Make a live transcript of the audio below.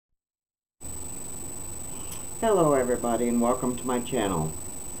Hello everybody and welcome to my channel.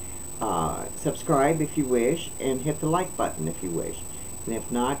 Subscribe if you wish and hit the like button if you wish. And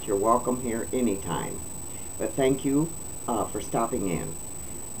if not, you're welcome here anytime. But thank you for stopping in.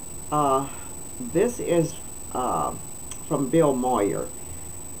 This is from Bill Moyer.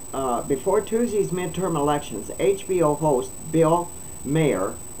 Before Tuesday's midterm elections, HBO host Bill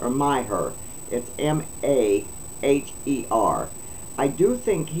Maher, or Maher, it's M-A-H-E-R. I do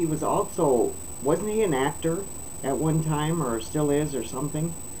think he was also, wasn't he an actor at one time, or still is, or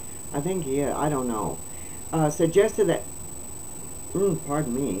something? I think he is, I don't know. Suggested that,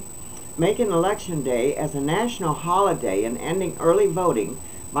 pardon me, making Election Day as a national holiday and ending early voting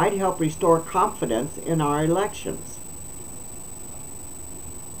might help restore confidence in our elections.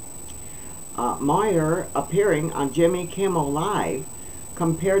 Moyer, appearing on Jimmy Kimmel Live,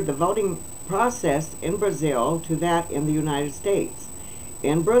 compared the voting process in Brazil to that in the United States.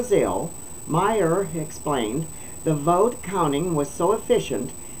 In Brazil, Moyer explained, the vote counting was so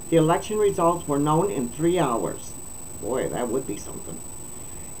efficient, the election results were known in 3 hours. Boy, that would be something.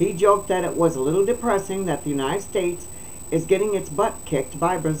 He joked that it was a little depressing that the United States is getting its butt kicked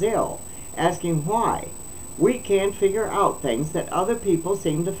by Brazil, asking why. We can't figure out things that other people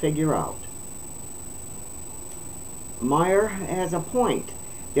seem to figure out. Moyer has a point.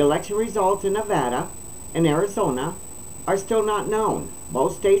 The election results in Nevada and Arizona are still not known.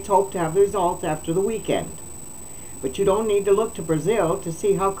 Both states hope to have the results after the weekend. But you don't need to look to Brazil to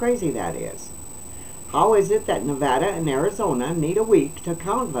see how crazy that is. How is it that Nevada and Arizona need a week to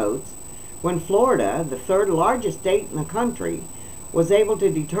count votes when Florida, the third largest state in the country, was able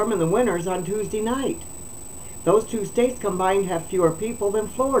to determine the winners on Tuesday night? Those two states combined have fewer people than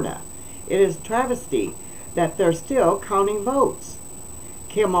Florida. It is travesty that they're still counting votes.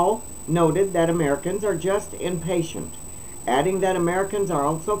 Kimmel noted that Americans are just impatient, adding that Americans are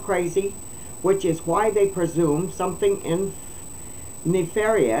also crazy, which is why they presume something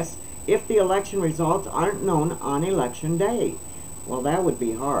nefarious if the election results aren't known on Election Day. Well, that would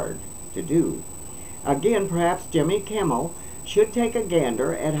be hard to do. Again, perhaps Jimmy Kimmel should take a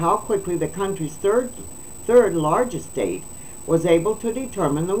gander at how quickly the country's third largest state was able to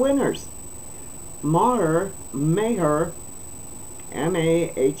determine the winners. Maher,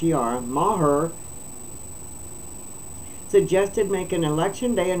 M-A-H-E-R, Maher, suggested making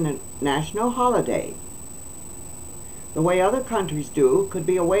Election Day a national holiday. The way other countries do could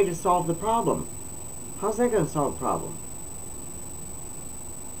be a way to solve the problem. How's that going to solve the problem?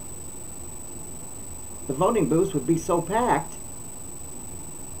 The voting booths would be so packed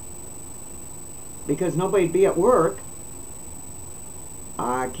because nobody'd be at work.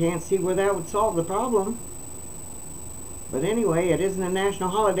 I can't see where that would solve the problem. But anyway, it isn't a national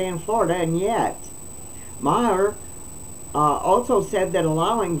holiday in Florida, and yet Maher also said that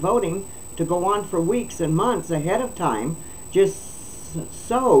allowing voting to go on for weeks and months ahead of time just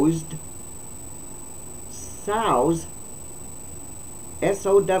sows,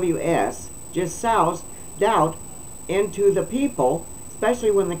 S-O-W-S, just sows doubt into the people,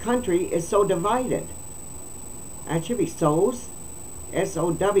 especially when the country is so divided. That should be sows,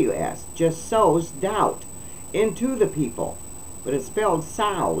 S-O-W-S, just sows doubt into the people. But it's spelled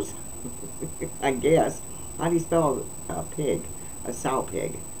sows, I guess. How do you spell a pig? A sow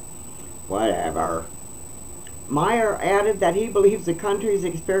pig. Whatever. Maher added that he believes the country is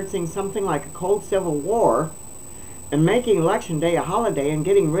experiencing something like a cold civil war, and making Election Day a holiday and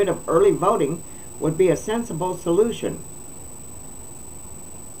getting rid of early voting would be a sensible solution.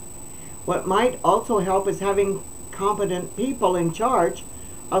 What might also help is having competent people in charge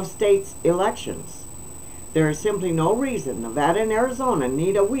of states' elections. There is simply no reason Nevada and Arizona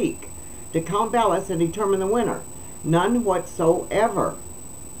need a week to count ballots and determine the winner. None whatsoever.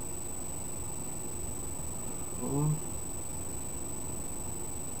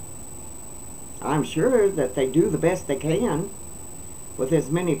 I'm sure that they do the best they can with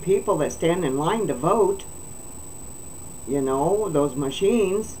as many people that stand in line to vote. You know, those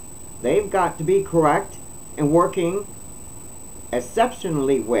machines, they've got to be correct and working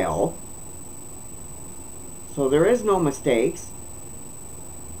exceptionally well, so there is no mistakes.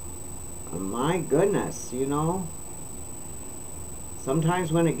 My goodness, you know,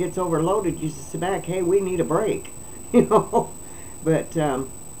 sometimes when it gets overloaded, you just sit back, hey, we need a break, you know. But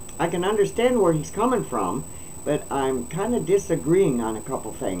I can understand where he's coming from, but I'm kind of disagreeing on a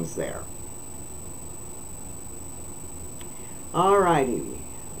couple things there. Alrighty,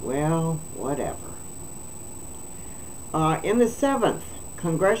 well, whatever. In the 7th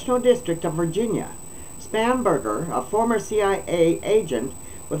Congressional District of Virginia, Spanberger, a former CIA agent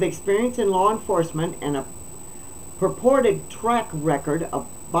with experience in law enforcement and a purported track record of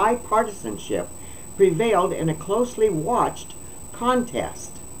bipartisanship, prevailed in a closely watched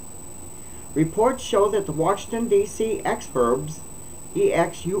contest. Reports show that the Washington, D.C. exurbs,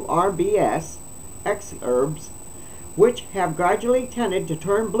 EXURBS, exurbs, which have gradually tended to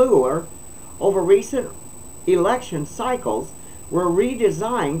turn bluer over recent election cycles, were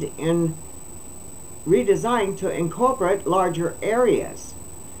redesigned to incorporate larger areas.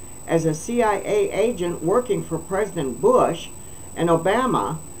 As a CIA agent working for President Bush and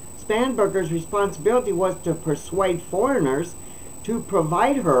Obama, Spanberger's responsibility was to persuade foreigners to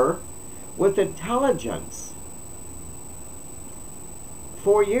provide her with intelligence.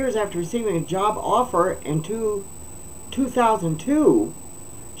 4 years after receiving a job offer in 2002,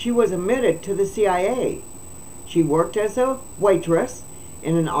 she was admitted to the CIA. She worked as a waitress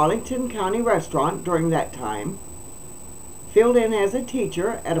in an Arlington County restaurant during that time, filled in as a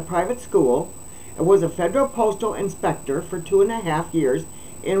teacher at a private school, and was a federal postal inspector for 2.5 years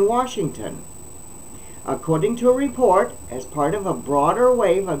in Washington. According to a report, as part of a broader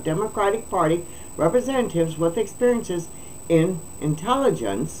wave of Democratic Party representatives with experiences in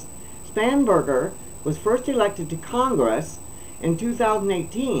intelligence, Spanberger was first elected to Congress in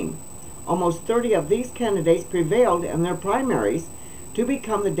 2018. Almost 30 of these candidates prevailed in their primaries to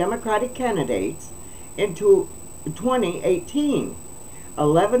become the Democratic candidates in 2018.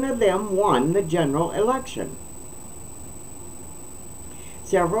 11 of them won the general election.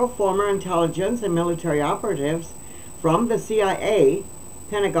 Several former intelligence and military operatives from the CIA,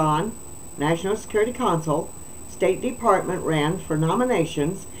 Pentagon, National Security Council, State Department ran for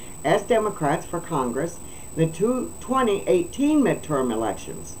nominations as Democrats for Congress in the 2018 midterm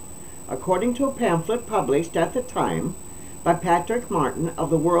elections, according to a pamphlet published at the time by Patrick Martin of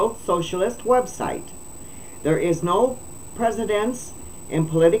the World Socialist website. There is no precedence in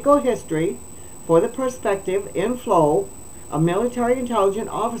political history for the prospective inflow of military intelligence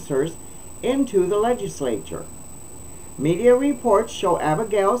officers into the legislature. Media reports show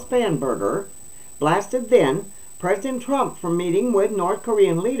Abigail Spanberger blasted then President Trump from meeting with North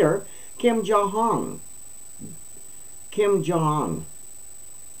Korean leader Kim Jong-un.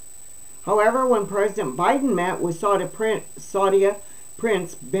 However, when President Biden met with Saudi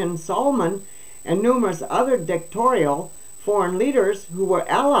Prince bin Salman and numerous other dictatorial foreign leaders who were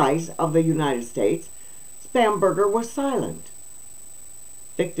allies of the United States, Spanberger was silent.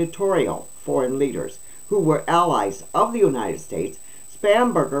 Dictatorial foreign leaders who were allies of the United States,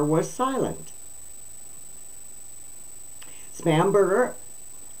 Spanberger was silent. Spanberger,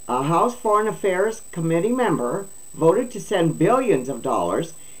 a House Foreign Affairs Committee member, voted to send billions of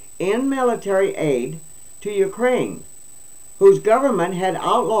dollars in military aid to Ukraine, whose government had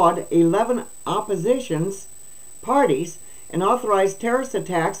outlawed 11 opposition parties and authorized terrorist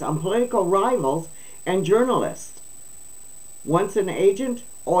attacks on political rivals and journalists. Once an agent,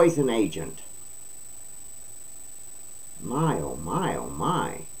 always an agent. My, oh my, oh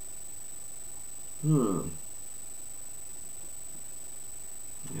my.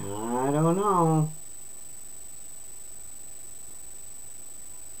 I don't know.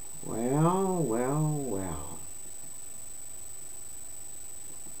 Well.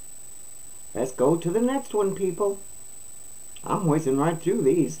 Let's go to the next one, people. I'm whizzing right through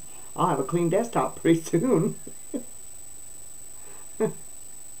these. I'll have a clean desktop pretty soon.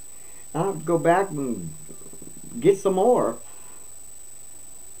 I'll have to go back and get some more.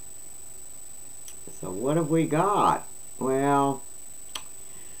 So what have we got? Well,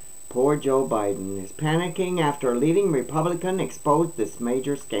 poor Joe Biden is panicking after a leading Republican exposed this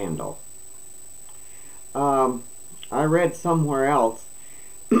major scandal. I read somewhere else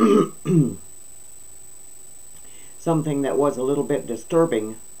something that was a little bit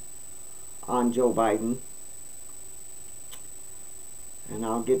disturbing on Joe Biden, and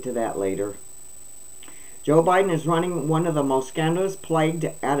I'll get to that later. Joe Biden is running one of the most scandalous-plagued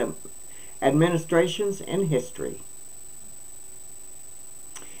administrations in history.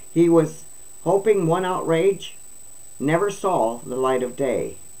 He was hoping one outrage never saw the light of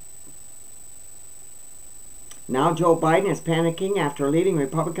day. Now Joe Biden is panicking after a leading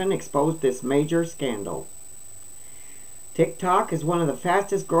Republican exposed this major scandal. TikTok is one of the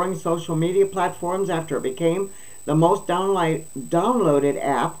fastest growing social media platforms after it became the most downloaded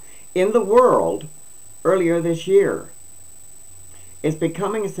app in the world earlier this year. It's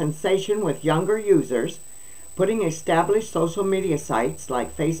becoming a sensation with younger users, putting established social media sites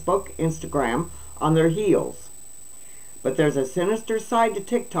like Facebook, Instagram on their heels. But there's a sinister side to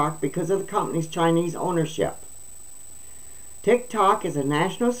TikTok because of the company's Chinese ownership. TikTok is a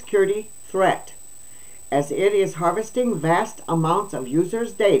national security threat, as it is harvesting vast amounts of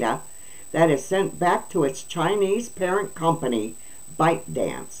users' data that is sent back to its Chinese parent company,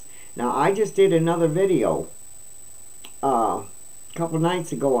 ByteDance. Now, I just did another video a couple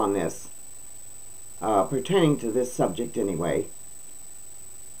nights ago on this, pertaining to this subject anyway.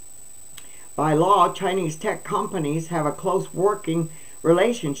 By law, Chinese tech companies have a close working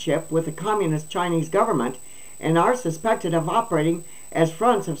relationship with the Communist Chinese government and are suspected of operating as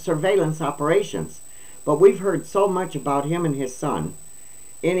fronts of surveillance operations. But we've heard so much about him and his son,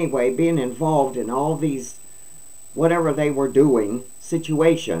 anyway, being involved in all these, whatever they were doing,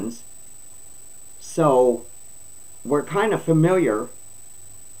 situations. So we're kind of familiar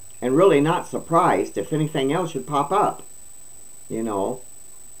and really not surprised if anything else should pop up, you know.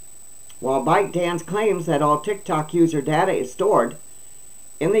 While ByteDance claims that all TikTok user data is stored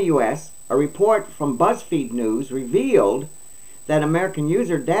in the U.S., a report from BuzzFeed News revealed that American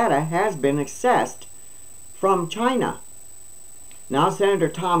user data has been accessed from China. Now, Senator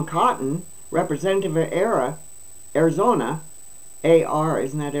Tom Cotton, representative of Arizona,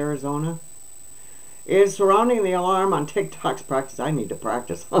 isn't that Arizona? Is surrounding the alarm on TikTok's practice. I need to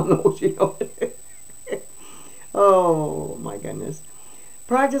practice on those, you know. Oh, my goodness.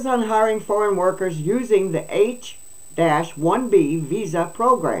 Practice on hiring foreign workers using the H-1B visa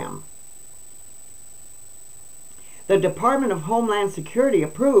program. The Department of Homeland Security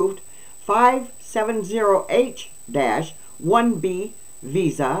approved 570H-1B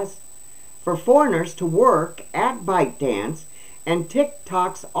visas for foreigners to work at ByteDance and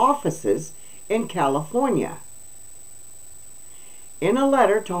TikTok's offices in California. In a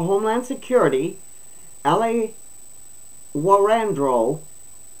letter to Homeland Security, Alejandro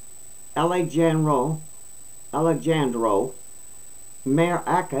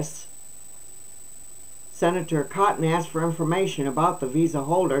Mayorkas, Senator Cotton asked for information about the visa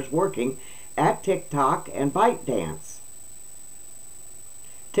holders working at TikTok and ByteDance.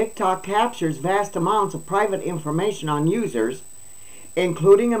 TikTok captures vast amounts of private information on users,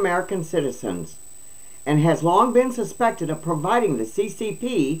 including American citizens, and has long been suspected of providing the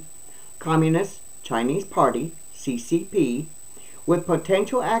CCP, Communist Chinese Party, CCP, with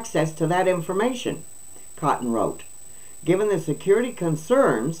potential access to that information, Cotton wrote. Given the security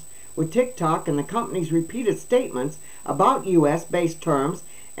concerns with TikTok and the company's repeated statements about U.S.-based terms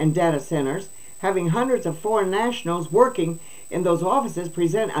and data centers, having hundreds of foreign nationals working in those offices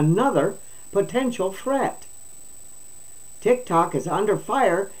present another potential threat. TikTok is under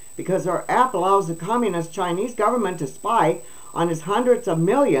fire because our app allows the Communist Chinese government to spy on its hundreds of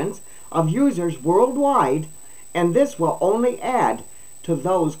millions of users worldwide, and this will only add to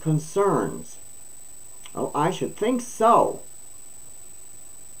those concerns. Oh, I should think so.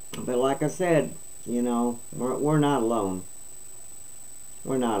 But like I said, you know, we're not alone.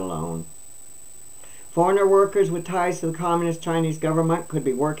 We're not alone. Foreigner workers with ties to the Communist Chinese government could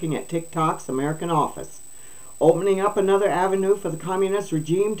be working at TikTok's American office, opening up another avenue for the communist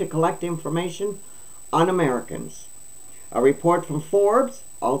regime to collect information on Americans. A report from Forbes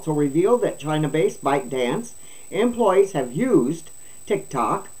also revealed that China-based ByteDance employees have used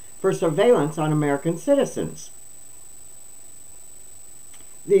TikTok for surveillance on American citizens.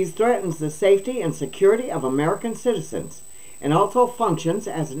 These threatens the safety and security of American citizens and also functions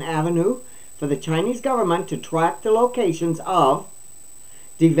as an avenue for the Chinese government to track the locations of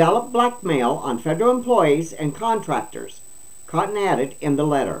developed blackmail on federal employees and contractors, Cotton added in the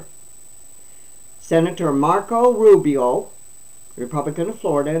letter. Senator Marco Rubio, Republican of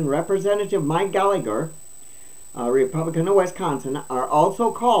Florida, and Representative Mike Gallagher, Republican of Wisconsin, are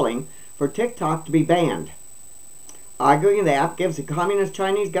also calling for TikTok to be banned, arguing the app gives the Communist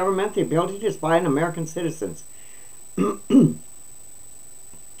Chinese government the ability to spy on American citizens.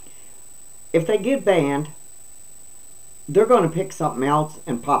 If they get banned, they're going to pick something else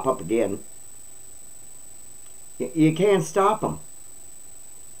and pop up again. You can't stop them.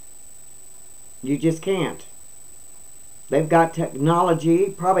 You just can't. They've got technology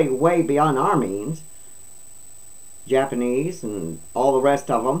probably way beyond our means. Japanese and all the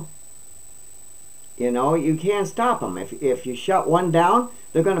rest of them. You know, you can't stop them. If you shut one down,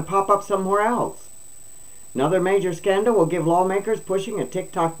 they're going to pop up somewhere else. Another major scandal will give lawmakers pushing a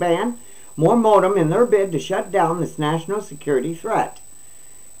TikTok ban more momentum in their bid to shut down this national security threat.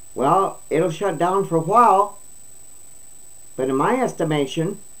 Well, it'll shut down for a while, but in my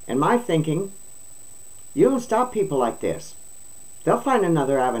estimation and my thinking, you don't stop people like this. They'll find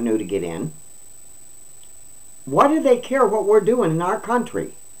another avenue to get in. Why do they care what we're doing in our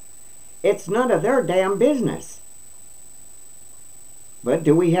country? It's none of their damn business. But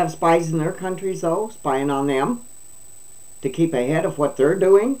do we have spies in their countries, though, spying on them to keep ahead of what they're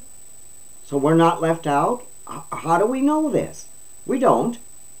doing so we're not left out? How do we know this? We don't.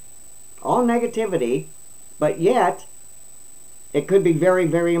 All negativity, but yet It could be very,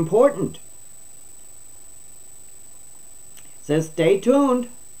 very important. It says stay tuned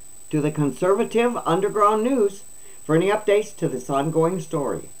to the Conservative Underground News for any updates to this ongoing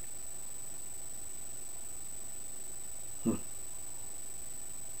story.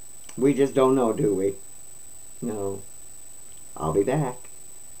 We just don't know, do we? No. I'll be back.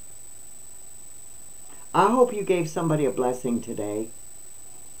 I hope you gave somebody a blessing today.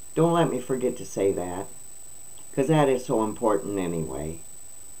 Don't let me forget to say that, because that is so important anyway.